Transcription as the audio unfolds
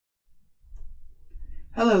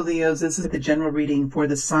Hello, Leos. This is the general reading for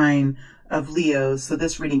the sign of Leo. So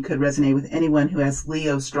this reading could resonate with anyone who has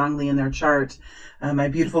Leo strongly in their chart. My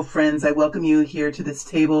beautiful friends, I welcome you here to this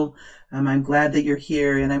table. I'm glad that you're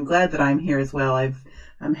here, and I'm glad that I'm here as well. I've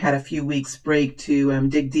had a few weeks break to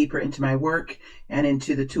dig deeper into my work and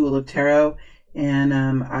into the tool of tarot, and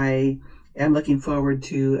I am looking forward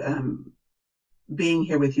to being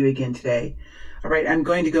here with you again today. All right, I'm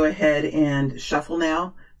going to go ahead and shuffle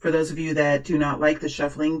now. For those of you that do not like the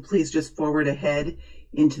shuffling, please just forward ahead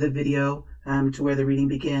into the video to where the reading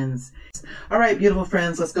begins. All right, beautiful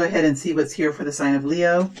friends, let's go ahead and see what's here for the sign of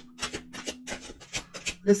Leo.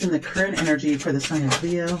 What is in the current energy for the sign of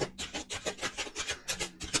Leo?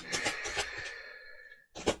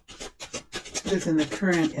 What is in the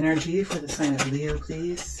current energy for the sign of Leo,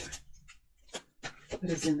 please?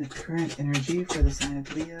 What is in the current energy for the sign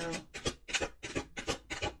of Leo?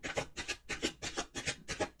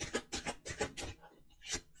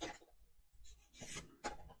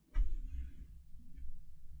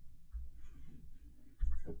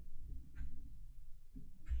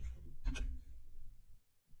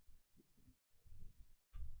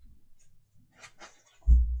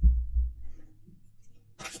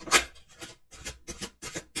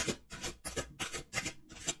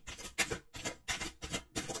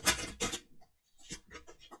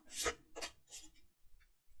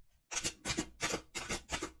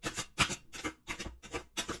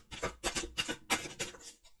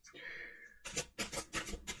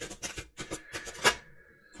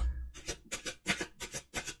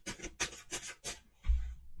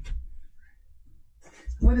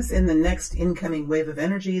 What is in the next incoming wave of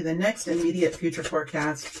energy, the next immediate future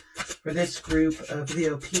forecast for this group of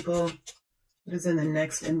Leo people? What is in the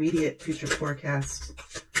next immediate future forecast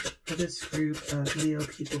for this group of Leo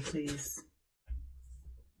people, please?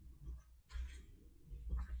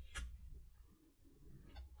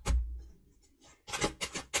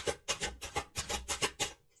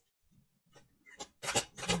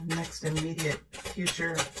 Next immediate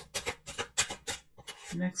future.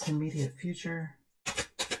 Next immediate future.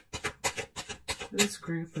 This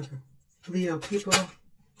group of Leo people.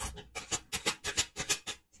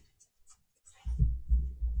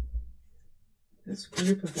 This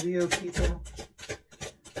group of Leo people.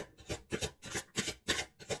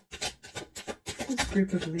 This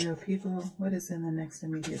group of Leo people. What is in the next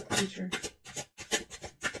immediate future?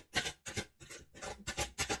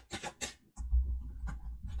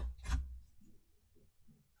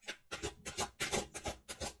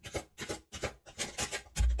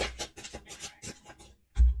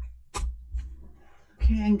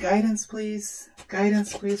 And guidance, please.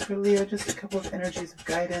 Guidance, please, for Leo. Just a couple of energies of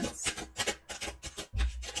guidance.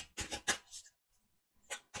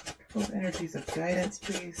 A couple of energies of guidance,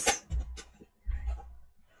 please.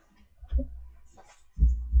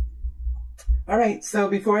 All right, so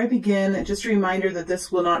before I begin, just a reminder that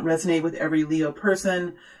this will not resonate with every Leo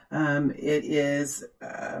person. It is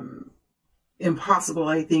impossible,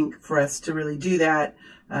 I think, for us to really do that.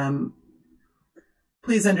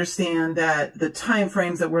 Please understand that the time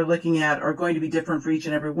frames that we're looking at are going to be different for each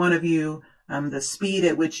and every one of you. The speed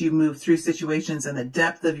at which you move through situations and the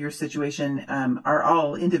depth of your situation are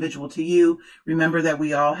all individual to you. Remember that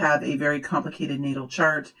we all have a very complicated natal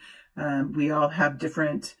chart. We all have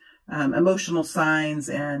different emotional signs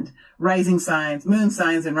and rising signs, moon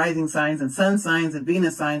signs and rising signs and sun signs and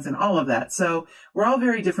Venus signs and all of that. So we're all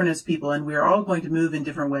very different as people, and we're all going to move in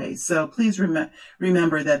different ways. So please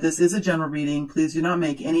remember that this is a general reading. Please do not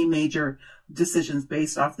make any major decisions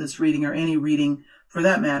based off this reading or any reading for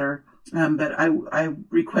that matter. But I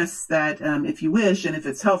request that if you wish, and if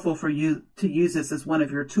it's helpful for you to use this as one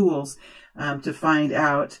of your tools to find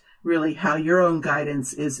out really how your own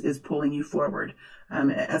guidance is pulling you forward.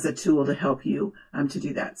 As a tool to help you to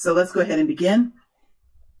do that. So let's go ahead and begin.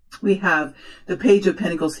 We have the Page of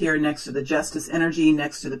Pentacles here next to the Justice energy,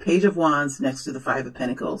 next to the Page of Wands, next to the Five of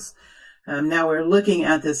Pentacles. Now we're looking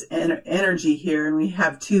at this energy here, and we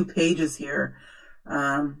have two pages here.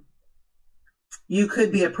 You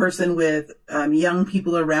could be a person with young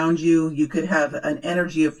people around you. You could have an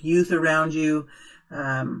energy of youth around you.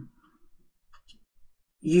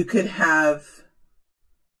 You could have...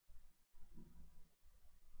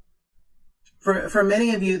 For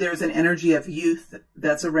many of you, there's an energy of youth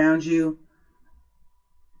that's around you.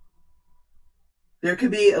 There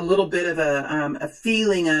could be a little bit of a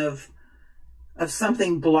feeling of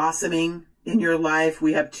something blossoming in your life.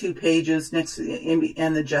 We have two pages next to,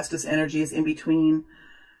 and the Justice energy is in between.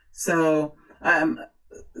 So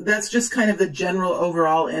that's just kind of the general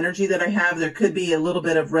overall energy that I have. There could be a little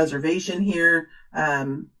bit of reservation here.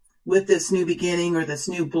 with this new beginning or this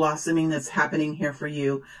new blossoming that's happening here for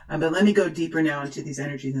you. But let me go deeper now into these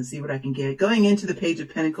energies and see what I can get. Going into the Page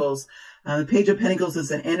of Pentacles, the Page of Pentacles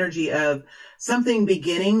is an energy of something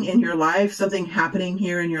beginning in your life, something happening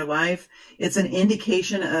here in your life. It's an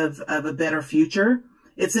indication of a better future.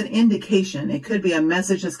 It's an indication. It could be a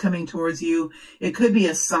message that's coming towards you. It could be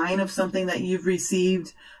a sign of something that you've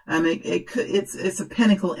received. It's a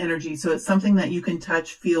pentacle energy. So it's something that you can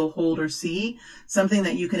touch, feel, hold, or see, something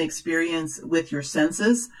that you can experience with your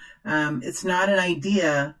senses. It's not an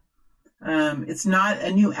idea. It's not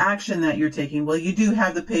a new action that you're taking. Well, you do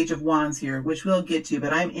have the Page of Wands here, which we'll get to,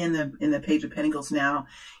 but I'm in the Page of Pentacles now.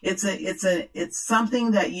 It's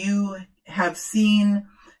something that you have seen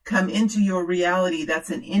come into your reality. That's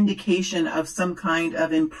an indication of some kind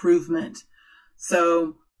of improvement.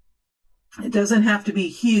 So it doesn't have to be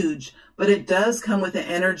huge, but it does come with the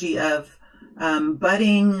energy of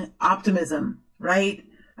budding optimism, right?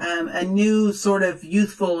 A new sort of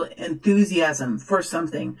youthful enthusiasm for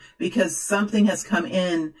something, because something has come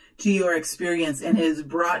in to your experience and has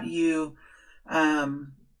brought you a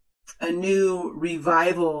new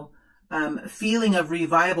revival, feeling of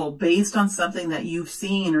revival based on something that you've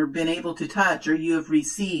seen or been able to touch or you have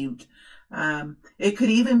received. It could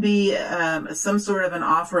even be some sort of an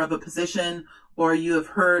offer of a position, or you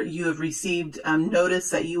have received notice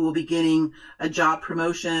that you will be getting a job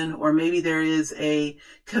promotion, or maybe there is a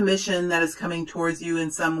commission that is coming towards you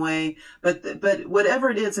in some way. But whatever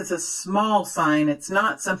it is, it's a small sign. It's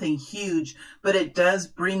not something huge, but it does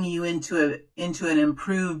bring you into an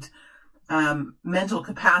improved mental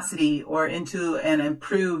capacity, or into an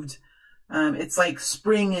improved, it's like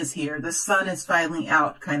spring is here. The sun is finally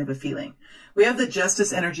out kind of a feeling. We have the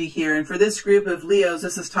Justice energy here. And for this group of Leos,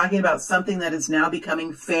 this is talking about something that is now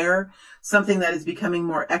becoming fair, something that is becoming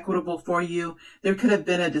more equitable for you. There could have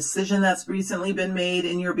been a decision that's recently been made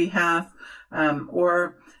in your behalf,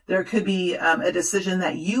 or there could be a decision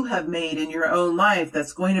that you have made in your own life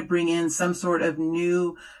that's going to bring in some sort of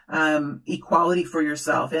new equality for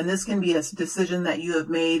yourself. And this can be a decision that you have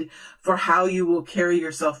made for how you will carry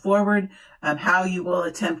yourself forward, how you will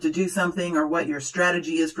attempt to do something, or what your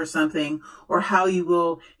strategy is for something, or how you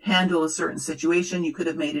will handle a certain situation. You could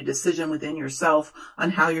have made a decision within yourself on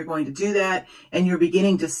how you're going to do that, and you're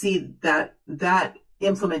beginning to see that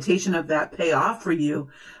implementation of that pay off for you.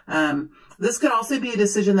 This could also be a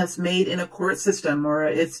decision that's made in a court system, or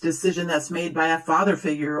it's a decision that's made by a father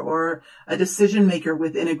figure, or a decision maker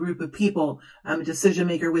within a group of people, a decision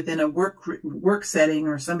maker within a work setting,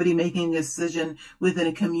 or somebody making a decision within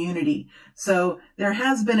a community. So there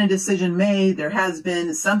has been a decision made. There has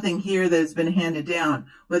been something here that has been handed down,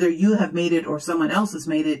 whether you have made it or someone else has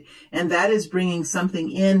made it. And that is bringing something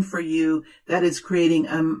in for you that is creating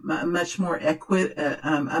a much more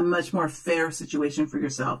fair situation for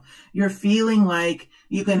yourself. You're feeling like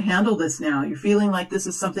you can handle this now. You're feeling like this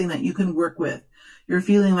is something that you can work with. You're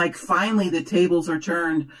feeling like finally the tables are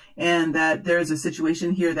turned, and that there's a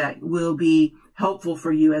situation here that will be helpful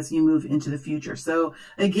for you as you move into the future. So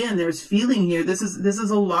again, there's feeling here. This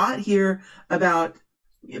is a lot here about,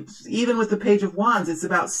 even with the Page of Wands, it's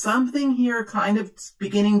about something here kind of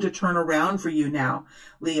beginning to turn around for you now,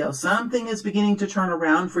 Leo. Something is beginning to turn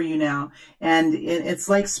around for you now. And it's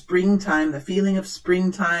like springtime, the feeling of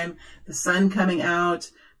springtime, the sun coming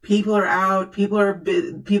out. People are out. People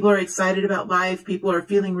are excited about life. People are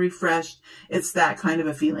feeling refreshed. It's that kind of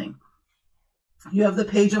a feeling. You have the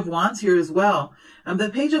Page of Wands here as well. The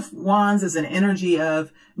Page of Wands is an energy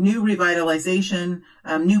of new revitalization,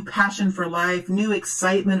 new passion for life, new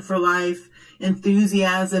excitement for life,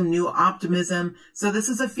 enthusiasm, new optimism. So this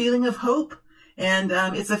is a feeling of hope, and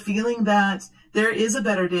it's a feeling that there is a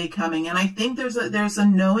better day coming. And I think there's a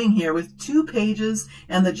knowing here with 2 pages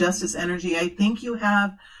and the Justice energy. I think you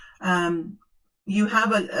have a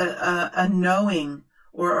knowing,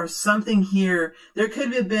 or something here. There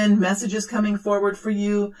could have been messages coming forward for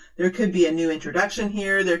you. There could be a new introduction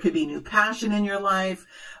here. There could be new passion in your life.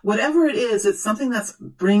 Whatever it is, it's something that's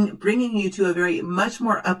bringing you to a very much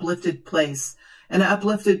more uplifted place. An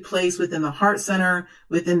uplifted place within the heart center,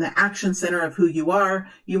 within the action center of who you are.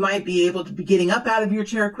 You might be able to be getting up out of your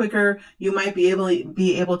chair quicker. You might be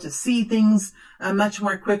able to see things much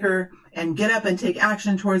more quicker and get up and take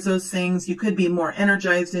action towards those things. You could be more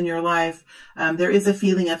energized in your life. There is a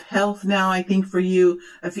feeling of health now, I think, for you,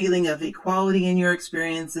 a feeling of equality in your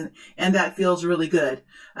experience, and that feels really good.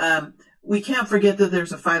 We can't forget that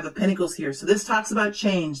there's a 5 of Pentacles here. So this talks about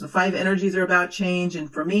change. The 5 energies are about change.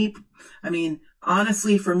 And for me, I mean,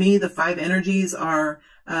 honestly, for me, the 5 energies are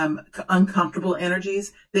uncomfortable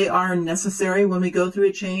energies. They are necessary when we go through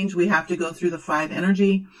a change. We have to go through the 5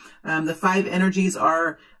 energy. The 5 energies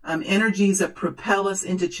are energies that propel us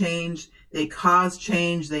into change. They cause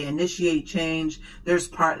change. They initiate change.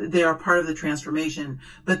 They are part of the transformation,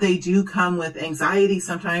 but they do come with anxiety.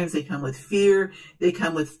 Sometimes they come with fear. They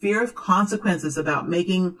come with fear of consequences about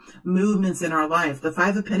making movements in our life. The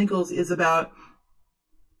Five of Pentacles is about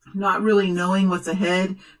not really knowing what's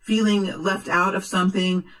ahead, feeling left out of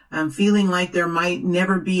something, feeling like there might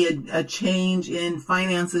never be a change in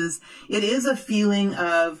finances. It is a feeling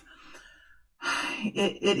of,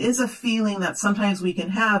 it is a feeling that sometimes we can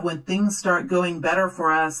have when things start going better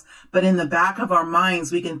for us, but in the back of our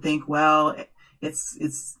minds, we can think, well,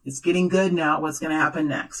 it's getting good now. What's going to happen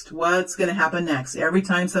next? What's going to happen next? Every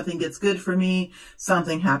time something gets good for me,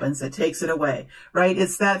 something happens that takes it away, right?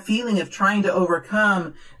 It's that feeling of trying to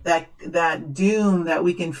overcome that doom that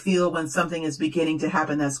we can feel when something is beginning to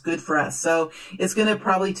happen that's good for us. So it's going to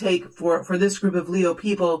probably take for this group of Leo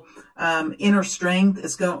people, inner strength.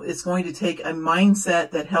 It's going to take a mindset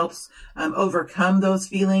that helps, overcome those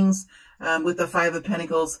feelings. With the Five of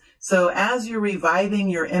Pentacles. So as you're reviving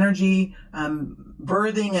your energy,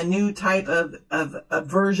 birthing a new type of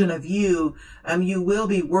version of you, you will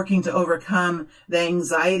be working to overcome the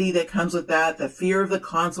anxiety that comes with that, the fear of the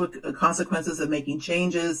consequences of making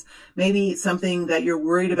changes, maybe something that you're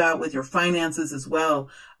worried about with your finances as well.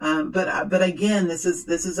 But again, this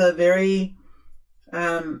is a very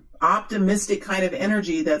optimistic kind of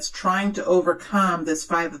energy that's trying to overcome this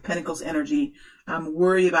Five of Pentacles energy.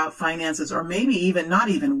 Worry about finances, or maybe even not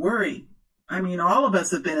even worry. I mean, all of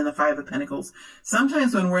us have been in the Five of Pentacles.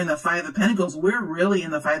 Sometimes when we're in the Five of Pentacles, we're really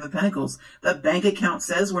in the Five of Pentacles. The bank account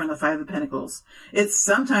says we're in the Five of Pentacles.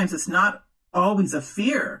 Sometimes it's not always a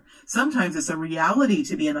fear. Sometimes it's a reality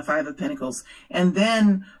to be in the Five of Pentacles. And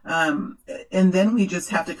then we just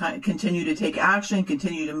have to continue to take action,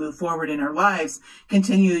 continue to move forward in our lives,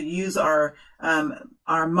 continue to use our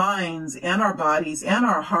minds and our bodies and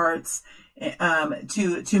our hearts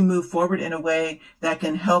to move forward in a way that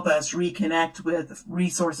can help us reconnect with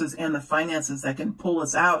resources and the finances that can pull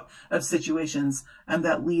us out of situations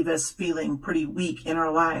that leave us feeling pretty weak in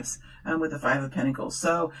our lives with the Five of Pentacles.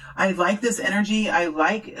 So I like this energy. I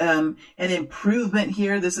like an improvement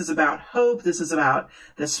here. This is about hope. This is about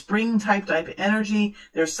the spring type energy.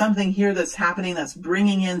 There's something here that's happening that's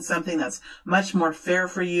bringing in something that's much more fair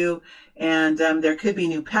for you. And there could be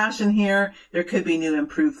new passion here. There could be new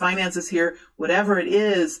improved finances here. Whatever it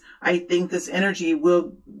is, I think this energy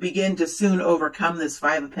will begin to soon overcome this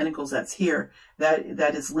Five of Pentacles that's here,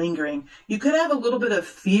 that is lingering. You could have a little bit of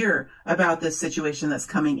fear about this situation that's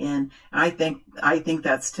coming in. I think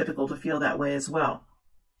that's typical to feel that way as well.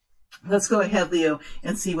 Let's go ahead, Leo,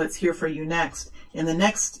 and see what's here for you next. In the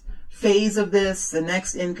next phase of this, the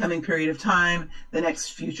next incoming period of time, the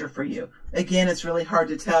next future for you. Again, it's really hard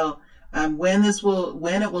to tell when it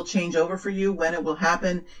will change over for you, when it will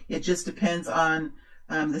happen. It just depends on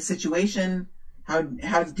the situation,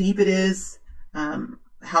 how deep it is,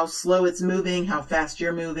 how slow it's moving, how fast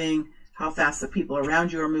you're moving, how fast the people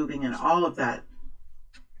around you are moving, and all of that.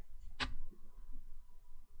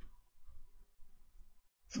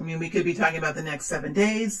 I mean, we could be talking about the next 7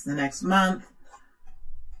 days, the next month.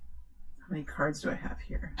 How many cards do I have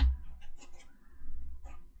here?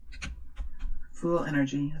 Fool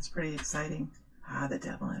energy. That's pretty exciting. The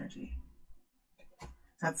Devil energy.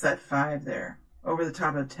 That's that 5 there. Over the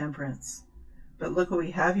top of Temperance. But look what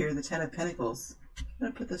we have here, the Ten of Pentacles. I'm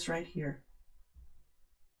going to put this right here.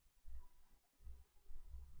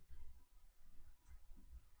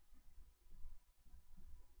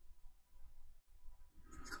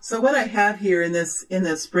 So what I have here in this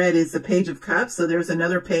spread is the Page of Cups. So there's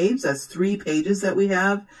another page. That's 3 pages that we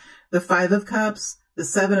have. The 5 of Cups, the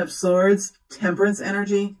 7 of Swords, Temperance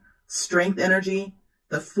energy, Strength energy,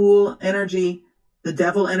 the Fool energy, the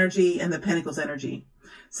Devil energy, and the Pentacles energy.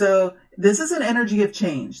 So this is an energy of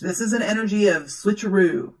change. This is an energy of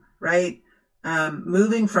switcheroo, right?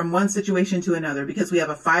 Moving from one situation to another, because we have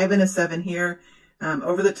a 5 and a 7 here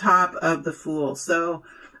over the top of the Fool. So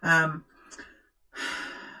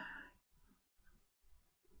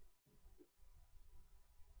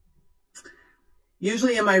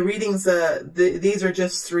usually in my readings, these are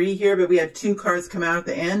just 3 here, but we have 2 cards come out at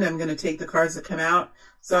the end. I'm going to take the cards that come out.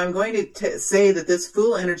 So I'm going to say that this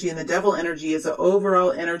Fool energy and the Devil energy is the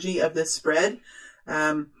overall energy of this spread.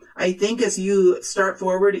 I think as you start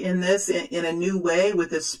forward in this in a new way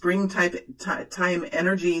with this spring time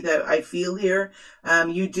energy that I feel here,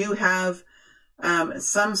 you do have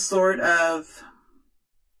some sort of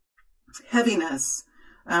heaviness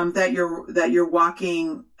that you're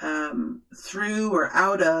walking through or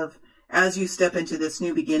out of as you step into this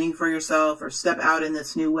new beginning for yourself or step out in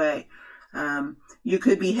this new way. You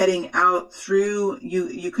could be heading out through,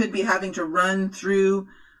 you could be having to run through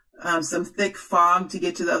some thick fog to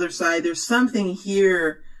get to the other side. There's something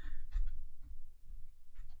here,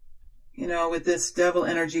 you know, with this devil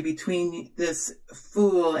energy between this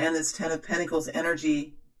Fool and this Ten of Pentacles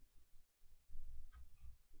energy.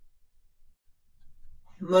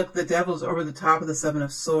 Look, the devil's over the top of the Seven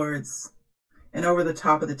of Swords and over the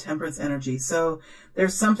top of the Temperance energy. So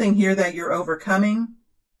there's something here that you're overcoming.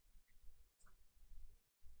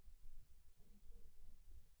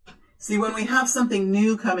 See, when we have something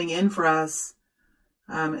new coming in for us,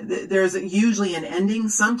 there's usually an ending.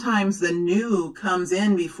 Sometimes the new comes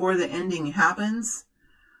in before the ending happens.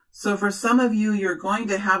 So for some of you, you're going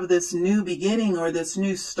to have this new beginning or this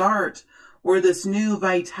new start or this new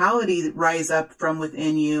vitality that rise up from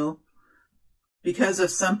within you because of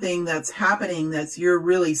something that's happening that's you're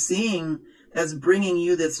really seeing, that's bringing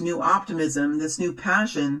you this new optimism, this new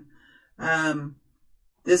passion,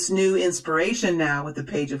 this new inspiration now with the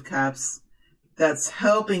Page of Cups that's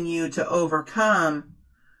helping you to overcome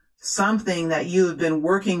something that you have been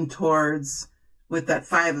working towards with that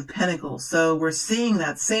Five of Pentacles. So we're seeing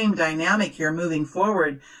that same dynamic here moving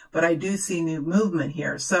forward, but I do see new movement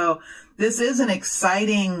here. So this is an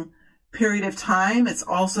exciting period of time. It's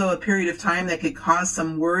also a period of time that could cause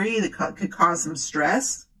some worry, that could cause some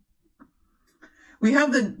stress. We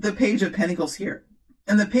have the Page of Pentacles here.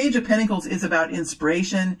 And the Page of Pentacles is about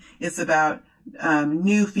inspiration. It's about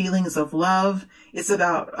new feelings of love. It's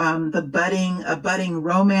about a budding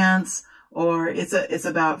romance, or it's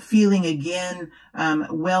about feeling again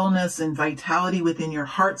wellness and vitality within your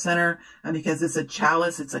heart center, because it's a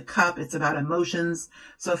chalice, it's a cup, it's about emotions.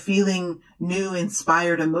 So feeling new,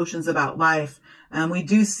 inspired emotions about life. We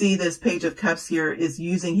do see this Page of Cups here is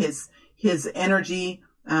using his energy,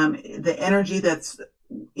 the energy that's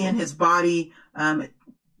in his body,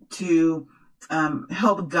 to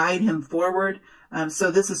help guide him forward.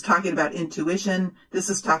 So this is talking about intuition. This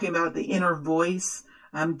is talking about the inner voice,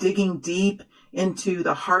 digging deep into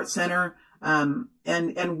the heart center,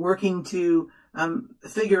 and working to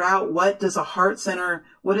figure out what is the heart center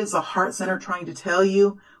trying to tell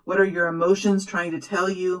you? What are your emotions trying to tell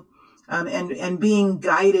you? And being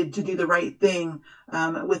guided to do the right thing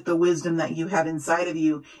with the wisdom that you have inside of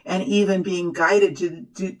you, and even being guided to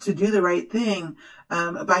do the right thing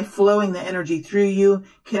by flowing the energy through you,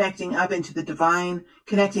 connecting up into the divine,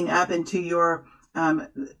 connecting up into your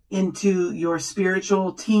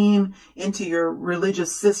spiritual team, into your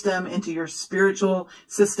religious system, into your spiritual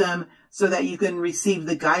system, so that you can receive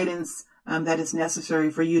the guidance that is necessary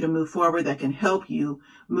for you to move forward, that can help you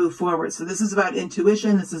move forward. So this is about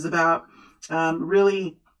intuition. This is about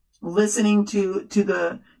really listening to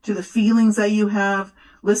the feelings that you have,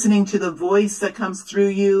 listening to the voice that comes through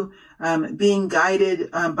you, being guided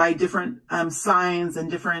by different signs and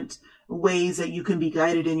different ways that you can be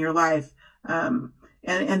guided in your life.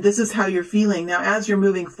 And this is how you're feeling. Now, as you're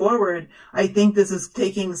moving forward, I think this is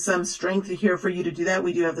taking some strength here for you to do that.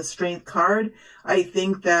 We do have the Strength card. I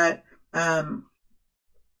think that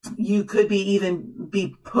you could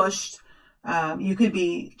be pushed. You could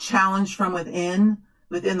be challenged from within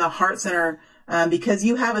the heart center, because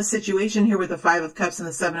you have a situation here with the Five of Cups and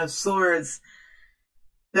the Seven of Swords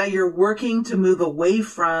that you're working to move away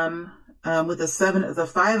from. With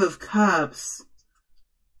the Five of Cups,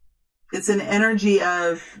 it's an energy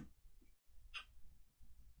of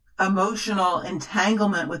emotional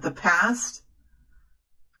entanglement with the past.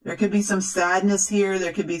 There could be some sadness here.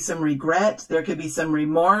 There could be some regret. There could be some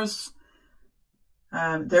remorse.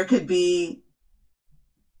 There could be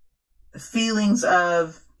feelings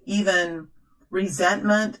of even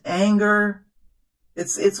resentment, anger.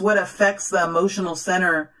 It's what affects the emotional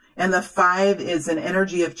center. And the Five is an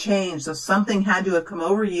energy of change. So something had to have come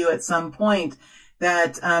over you at some point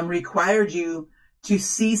that required you to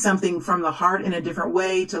see something from the heart in a different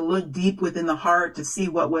way, to look deep within the heart, to see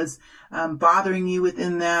what was bothering you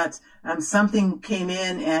within that. Something came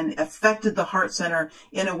in and affected the heart center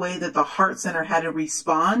in a way that the heart center had to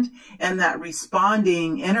respond. And that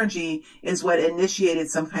responding energy is what initiated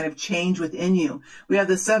some kind of change within you. We have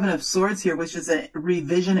the Seven of Swords here, which is a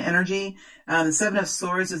revision energy. The Seven of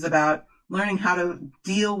Swords is about learning how to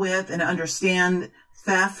deal with and understand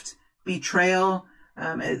theft, betrayal.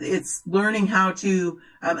 It's learning how to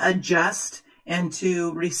adjust and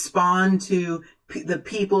to respond to the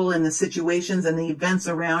people and the situations and the events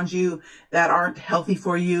around you that aren't healthy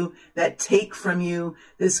for you, that take from you.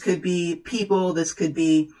 This could be people, this could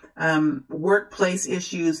be workplace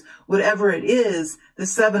issues, whatever it is. The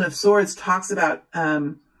Seven of Swords talks about,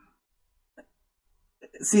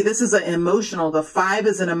 see, this is an emotional, the Five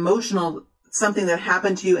is an emotional something that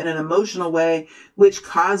happened to you in an emotional way, which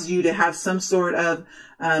caused you to have some sort of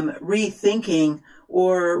rethinking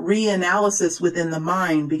or reanalysis within the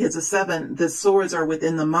mind, because the swords are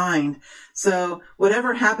within the mind. So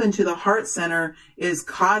whatever happened to the heart center is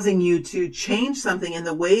causing you to change something in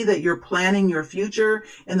the way that you're planning your future,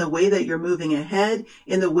 in the way that you're moving ahead,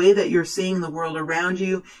 in the way that you're seeing the world around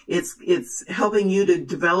you. It's helping you to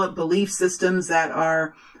develop belief systems that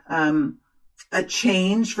are a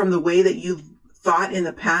change from the way that you've thought in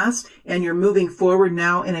the past, and you're moving forward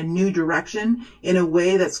now in a new direction, in a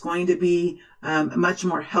way that's going to be much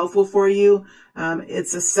more helpful for you.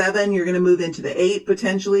 It's a 7. You're going to move into the 8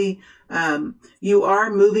 potentially. You are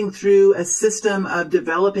moving through a system of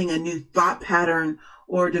developing a new thought pattern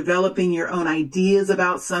or developing your own ideas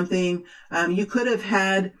about something. You could have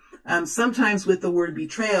had, sometimes with the word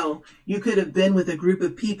betrayal, you could have been with a group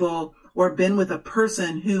of people or been with a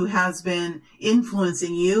person who has been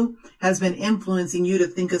influencing you to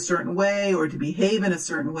think a certain way or to behave in a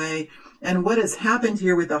certain way. And what has happened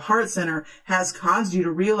here with the heart center has caused you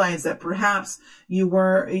to realize that perhaps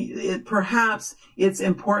it's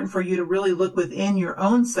important for you to really look within your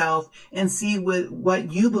own self and see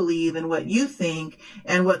what you believe and what you think,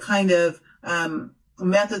 and what kind of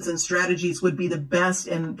methods and strategies would be the best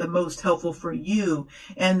and the most helpful for you,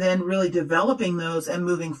 and then really developing those and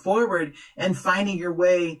moving forward and finding your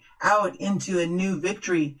way out into a new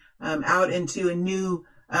victory, out into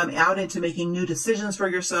making new decisions for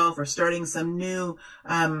yourself, or starting some new,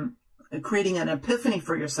 creating an epiphany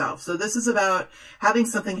for yourself. So this is about having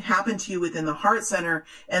something happen to you within the heart center,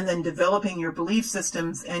 and then developing your belief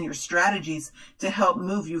systems and your strategies to help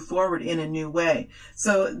move you forward in a new way.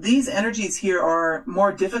 So these energies here are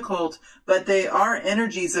more difficult, but they are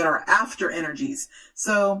energies that are after energies.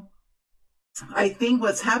 So I think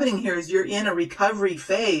what's happening here is you're in a recovery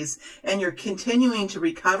phase, and you're continuing to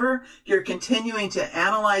recover. You're continuing to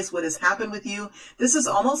analyze what has happened with you. This is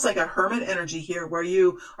almost like a hermit energy here, where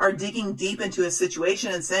you are digging deep into a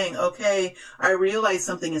situation and saying, okay, I realize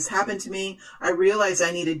something has happened to me. I realize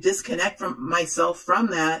I need to disconnect from myself from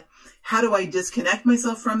that. How do I disconnect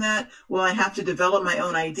myself from that? Well, I have to develop my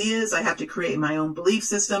own ideas. I have to create my own belief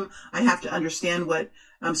system. I have to understand what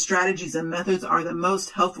strategies and methods are the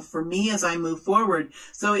most helpful for me as I move forward.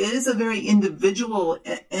 So it is a very individual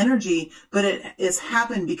energy, but it has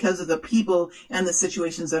happened because of the people and the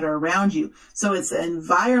situations that are around you. So it's the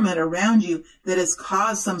environment around you that has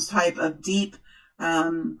caused some type of deep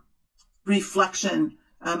reflection,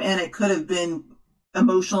 and it could have been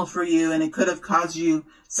emotional for you, and it could have caused you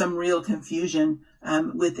some real confusion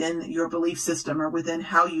within your belief system, or within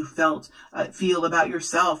how you feel about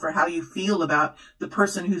yourself, or how you feel about the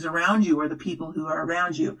person who's around you or the people who are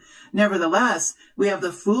around you. Nevertheless, we have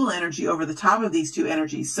the Fool energy over the top of these two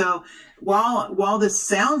energies. So while this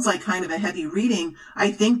sounds like kind of a heavy reading,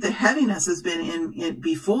 I think the heaviness has been in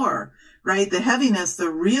before, right? The heaviness,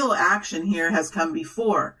 the real action here has come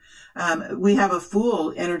before. We have a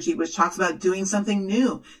Fool energy, which talks about doing something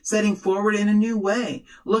new, setting forward in a new way,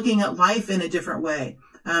 looking at life in a different way,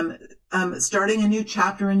 starting a new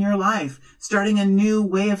chapter in your life, starting a new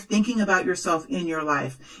way of thinking about yourself in your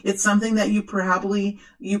life. It's something that you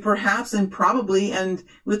perhaps and probably, and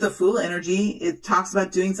with the Fool energy, it talks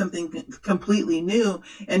about doing something completely new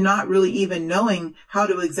and not really even knowing how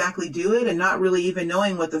to exactly do it, and not really even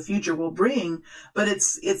knowing what the future will bring, but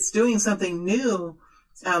it's doing something new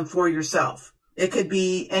for yourself. It could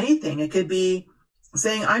be anything. It could be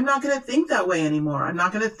saying, I'm not going to think that way anymore. I'm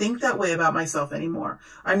not going to think that way about myself anymore.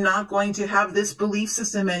 I'm not going to have this belief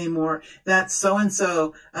system anymore that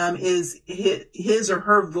so-and-so is his or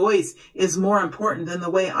her voice is more important than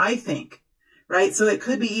the way I think. Right? So it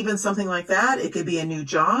could be even something like that. It could be a new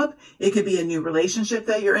job. It could be a new relationship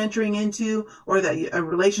that you're entering into, or a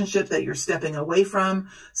relationship that you're stepping away from.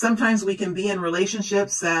 Sometimes we can be in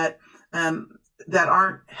relationships that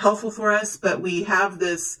aren't helpful for us, but we have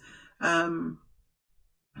this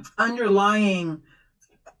underlying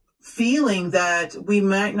feeling that we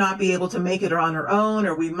might not be able to make it on our own,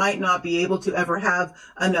 or we might not be able to ever have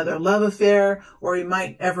another love affair, or we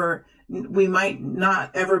might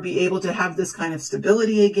not ever be able to have this kind of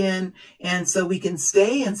stability again. And so we can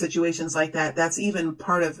stay in situations like that. That's even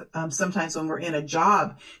part of sometimes when we're in a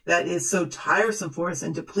job that is so tiresome for us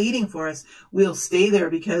and depleting for us, we'll stay there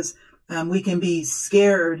because we can be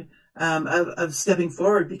scared of stepping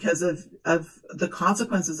forward because of the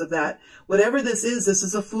consequences of that. Whatever this is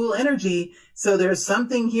a Fool energy. So there's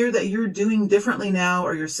something here that you're doing differently now,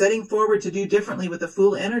 or you're setting forward to do differently with the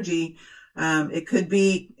Fool energy. It could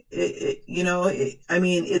be, it's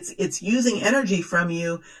using energy from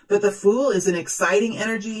you, but the Fool is an exciting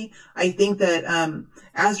energy. I think that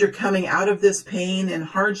as you're coming out of this pain and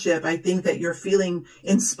hardship, I think that you're feeling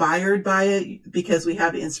inspired by it, because we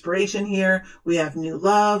have inspiration here. We have new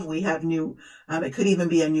love. We have new, it could even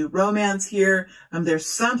be a new romance here. There's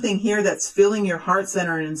something here that's filling your heart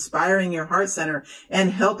center and inspiring your heart center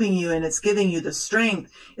and helping you. And it's giving you the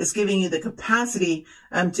strength. It's giving you the capacity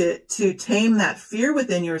to tame that fear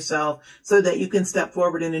within yourself so that you can step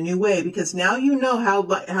forward in a new way, because now you know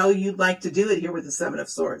how you'd like to do it here with the Seven of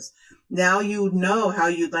Swords. Now you know how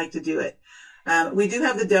you'd like to do it. We do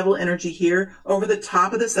have the Devil energy here over the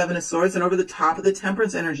top of the Seven of Swords and over the top of the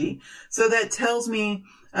Temperance energy. So that tells me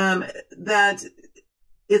that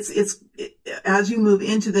as you move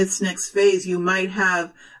into this next phase, you might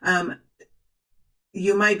have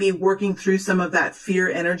you might be working through some of that fear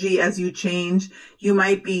energy as you change. You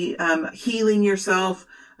might be healing yourself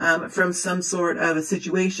from some sort of a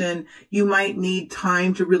situation. You might need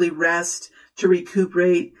time to really rest, to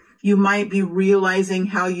recuperate. You might be realizing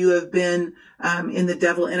how you have been in the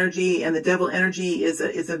Devil energy, and the Devil energy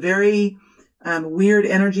is a very weird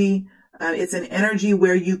energy. It's an energy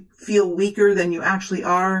where you feel weaker than you actually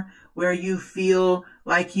are, where you feel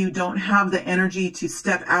like you don't have the energy to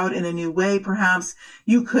step out in a new way. Perhaps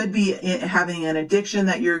you could be having an addiction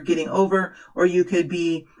that you're getting over, or you could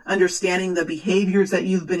be understanding the behaviors that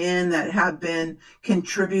you've been in that have been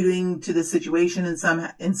contributing to the situation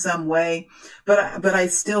in some way. But I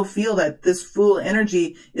still feel that this Fool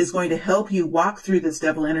energy is going to help you walk through this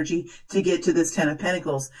Devil energy to get to this Ten of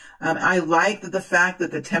Pentacles. I like the fact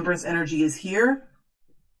that the Temperance energy is here.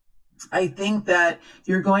 I think that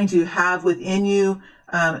you're going to have within you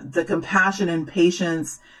the compassion and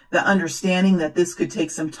patience, the understanding that this could take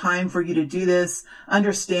some time for you to do this,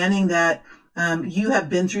 understanding that you have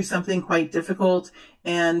been through something quite difficult,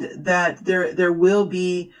 and that there will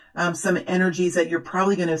be some energies that you're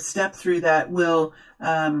probably going to step through that will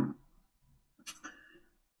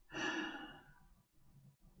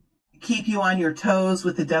keep you on your toes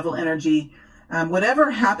with the Devil energy.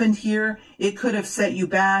 Whatever happened here, it could have set you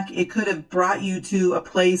back. It could have brought you to a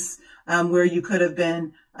place where you could have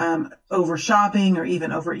been over shopping, or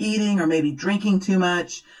even overeating, or maybe drinking too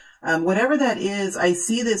much. Whatever that is, I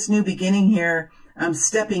see this new beginning here,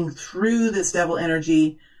 stepping through this Devil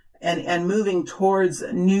energy and moving towards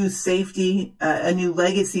new safety, a new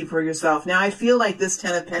legacy for yourself. Now, I feel like this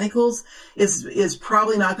Ten of Pentacles is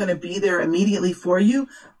probably not going to be there immediately for you,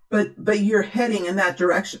 but you're heading in that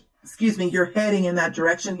direction. Excuse me, you're heading in that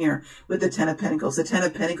direction here with the Ten of Pentacles. The Ten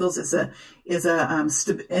of Pentacles is a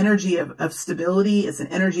energy of stability. It's an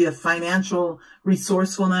energy of financial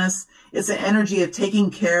resourcefulness. It's an energy of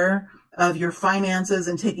taking care of your finances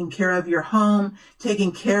and taking care of your home,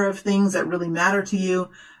 taking care of things that really matter to you.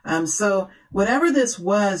 So whatever this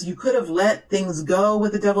was, you could have let things go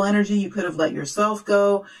with the Devil energy. You could have let yourself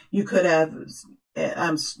go. You could have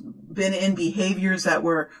been in behaviors that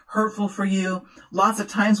were hurtful for you. Lots of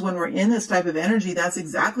times when we're in this type of energy, that's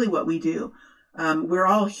exactly what we do. We're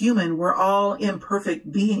all human. We're all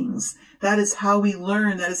imperfect beings. That is how we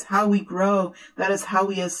learn. That is how we grow. That is how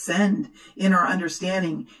we ascend in our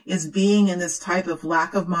understanding, is being in this type of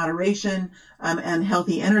lack of moderation and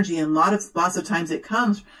healthy energy. And lots of times it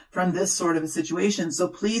comes from this sort of a situation. So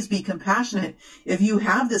please be compassionate. If you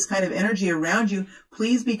have this kind of energy around you,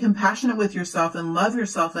 please be compassionate with yourself and love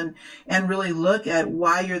yourself, and really look at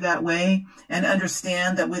why you're that way, and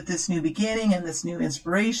understand that with this new beginning and this new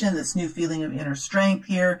inspiration, this new feeling of inner strength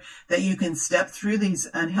here, that you can step through this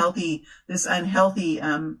unhealthy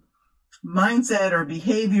mindset or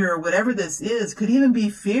behavior, or whatever this is. Could even be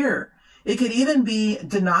fear. It could even be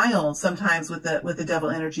denial sometimes with the Devil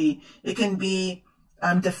energy. It can be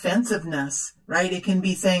defensiveness, right? It can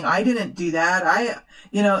be saying, I didn't do that.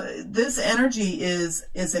 This energy is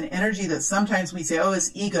an energy that sometimes we say, oh,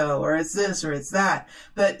 it's ego, or it's this, or it's that.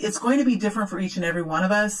 But it's going to be different for each and every one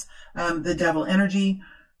of us. The Devil energy,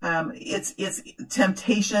 it's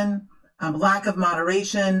temptation, lack of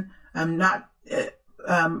moderation, not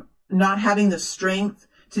having the strength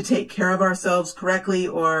to take care of ourselves correctly,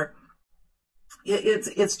 or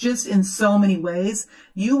it's just in so many ways.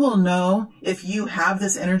 You will know if you have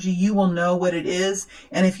this energy, you will know what it is.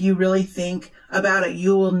 And if you really think about it,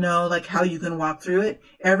 you will know like how you can walk through it.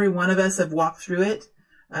 Every one of us have walked through it.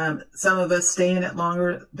 Some of us stay in it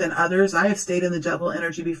longer than others. I have stayed in the Devil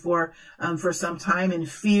energy before, for some time, in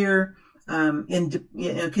fear,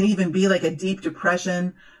 it can even be like a deep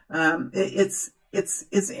depression. It's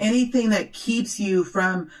It's anything that keeps you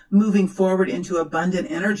from moving forward into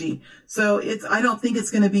abundant energy. So I don't think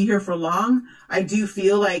it's going to be here for long. I do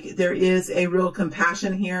feel like there is a real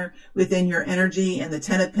compassion here within your energy, and the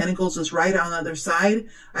Ten of Pentacles is right on the other side.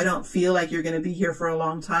 I don't feel like you're going to be here for a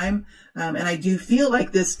long time. And I do feel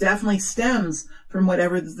like this definitely stems from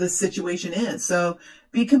whatever this situation is. So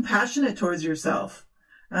be compassionate towards yourself.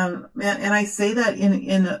 And I say that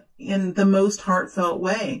in the most heartfelt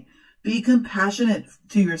way. Be compassionate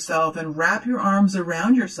to yourself and wrap your arms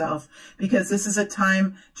around yourself, because this is a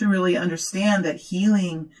time to really understand that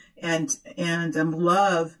healing and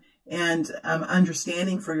love and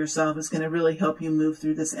understanding for yourself is going to really help you move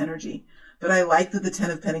through this energy. But I like that the Ten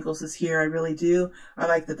of Pentacles is here. I really do. I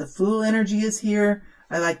like that the Fool energy is here.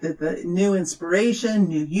 I like that the new inspiration,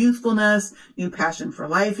 new youthfulness, new passion for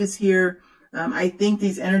life is here. I think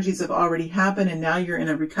these energies have already happened, and now you're in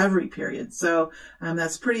a recovery period. So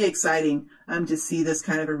that's pretty exciting to see this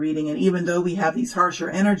kind of a reading. And even though we have these harsher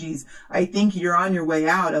energies, I think you're on your way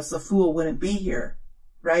out, else the Fool wouldn't be here,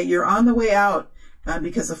 right? You're on the way out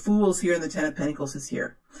because the Fool's here and the Ten of Pentacles is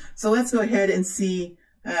here. So let's go ahead and see.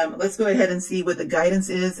 Let's go ahead and see what the guidance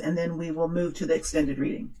is, and then we will move to the extended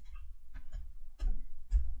reading.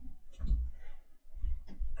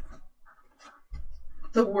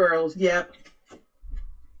 The World, yep.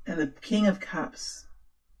 And the King of Cups.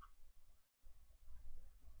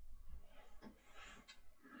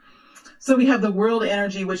 So we have the World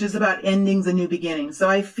energy, which is about endings and new beginnings. So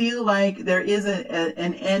I feel like there is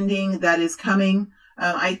an ending that is coming.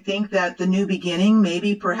 I think that the new beginning,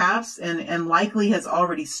 maybe, perhaps, and likely has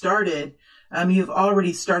already started. You've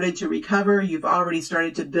already started to recover. You've already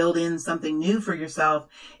started to build in something new for yourself.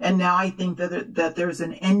 And now I think that there's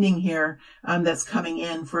an ending here that's coming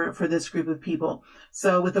in for this group of people.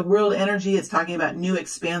 So with the World energy, it's talking about new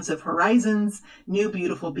expansive horizons, new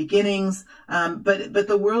beautiful beginnings. But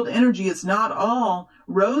the World energy is not all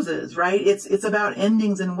roses, right? It's about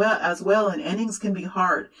endings as well, and endings can be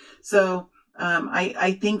hard. So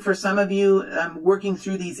I think for some of you, working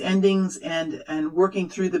through these endings and working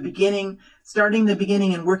through the beginning, starting the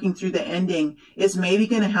beginning and working through the ending is maybe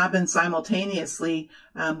going to happen simultaneously,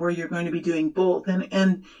 where you're going to be doing both.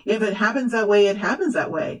 And if it happens that way, it happens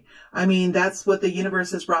that way. I mean, that's what the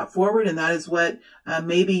universe has brought forward, and that is what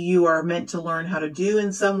maybe you are meant to learn how to do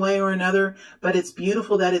in some way or another. But it's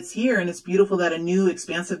beautiful that it's here, and it's beautiful that a new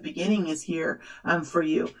expansive beginning is here for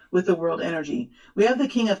you with the World energy. We have the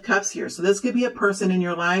King of Cups here. So this could be a person in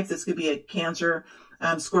your life. This could be a Cancer,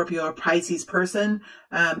 Scorpio, or Pisces person.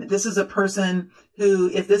 This is a person who,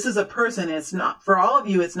 if this is a person, it's not, for all of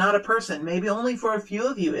you, it's not a person. Maybe only for a few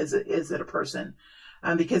of you is it a person.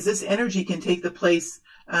 Because this energy can take the place,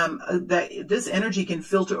 that this energy can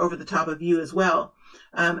filter over the top of you as well.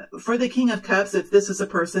 For the King of Cups, if this is a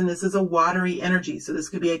person, this is a watery energy. So this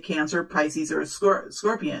could be a Cancer, Pisces, or a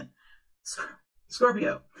Scorpio.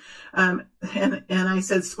 And I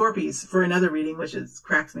said Scorpies for another reading, which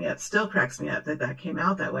cracks me up, still cracks me up that came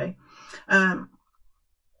out that way.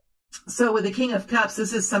 So with the King of Cups,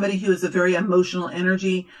 this is somebody who is a very emotional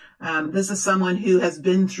energy. This is someone who has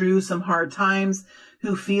been through some hard times,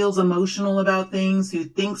 who feels emotional about things, who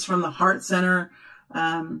thinks from the heart center.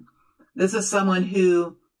 This is someone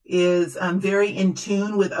who is very in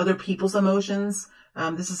tune with other people's emotions.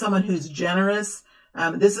 This is someone who's generous.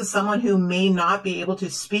 This is someone who may not be able to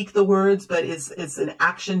speak the words, but is an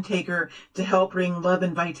action taker to help bring love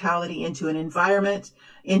and vitality into an environment,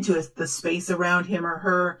 into the space around him or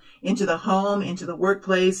her, into the home, into the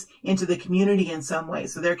workplace, into the community in some way.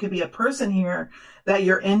 So there could be a person here that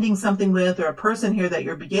you're ending something with, or a person here that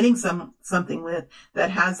you're beginning something with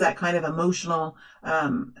that has that kind of emotional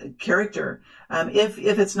character. If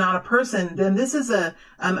it's not a person, then this is a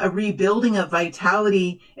rebuilding of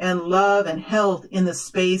vitality and love and health in the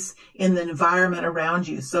space, in the environment around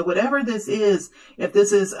you. So whatever this is, if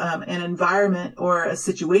this is an environment or a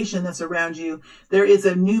situation that's around you, there is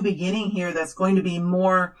a new beginning here that's going to be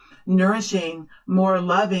more nourishing, more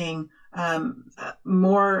loving,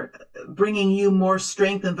 more bringing you more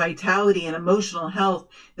strength and vitality and emotional health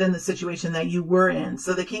than the situation that you were in.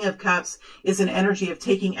 So the King of Cups is an energy of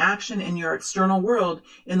taking action in your external world,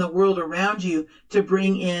 in the world around you, to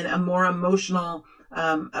bring in a more emotional,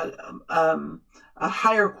 a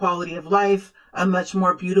higher quality of life, a much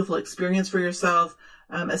more beautiful experience for yourself,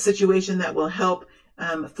 a situation that will help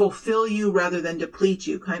fulfill you rather than deplete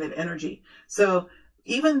you kind of energy. So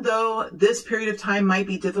even though this period of time might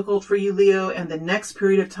be difficult for you, Leo, and the next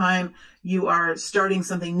period of time you are starting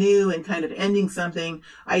something new and kind of ending something,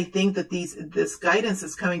 I think that this guidance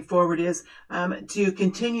that's coming forward is to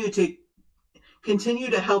continue to continue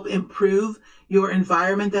to help improve your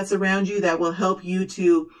environment that's around you, that will help you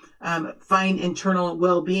to find internal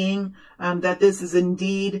well-being, that this is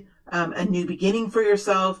indeed a new beginning for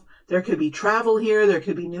yourself. There could be travel here. There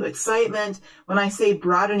could be new excitement. When I say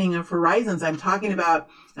broadening of horizons, I'm talking about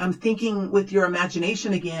thinking with your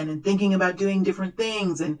imagination again, and thinking about doing different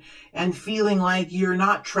things, and feeling like you're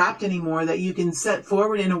not trapped anymore, that you can set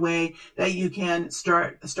forward in a way that you can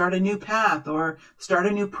start a new path, or start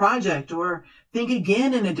a new project, or think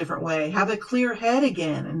again in a different way, have a clear head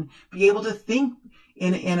again, and be able to think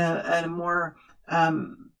in a more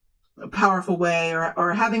powerful way,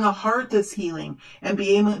 or having a heart that's healing, and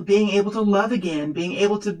being able to love again, being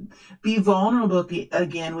able to be vulnerable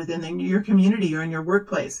again within your community or in your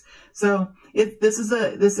workplace. So this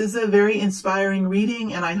is a very inspiring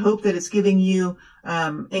reading, and I hope that it's giving you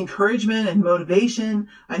encouragement and motivation.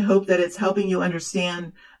 I hope that it's helping you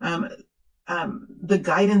understand the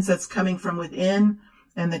guidance that's coming from within,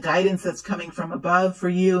 and the guidance that's coming from above for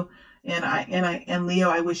you. And Leo,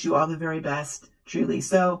 I wish you all the very best, truly.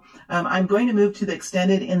 So I'm going to move to the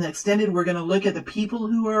extended. In the extended, we're going to look at the people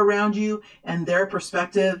who are around you and their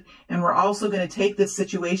perspective. And we're also going to take this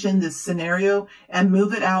situation, this scenario, and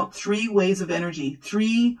move it out 3 ways of energy,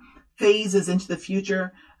 3 phases into the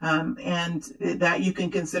future. And that you can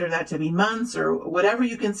consider that to be months, or whatever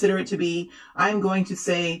you consider it to be. I'm going to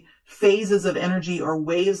say phases of energy, or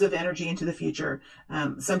waves of energy into the future.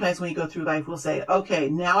 Sometimes when you go through life, we'll say, okay,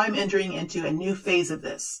 now I'm entering into a new phase of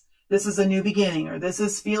this. This is a new beginning, or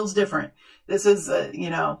feels different. This is,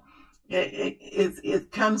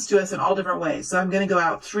 it comes to us in all different ways. So I'm going to go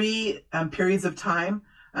out 3 periods of time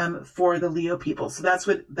for the Leo people. So that's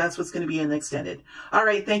what's going to be in the extended. All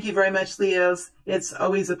right. Thank you very much, Leos. It's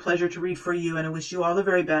always a pleasure to read for you, and I wish you all the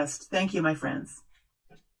very best. Thank you, my friends.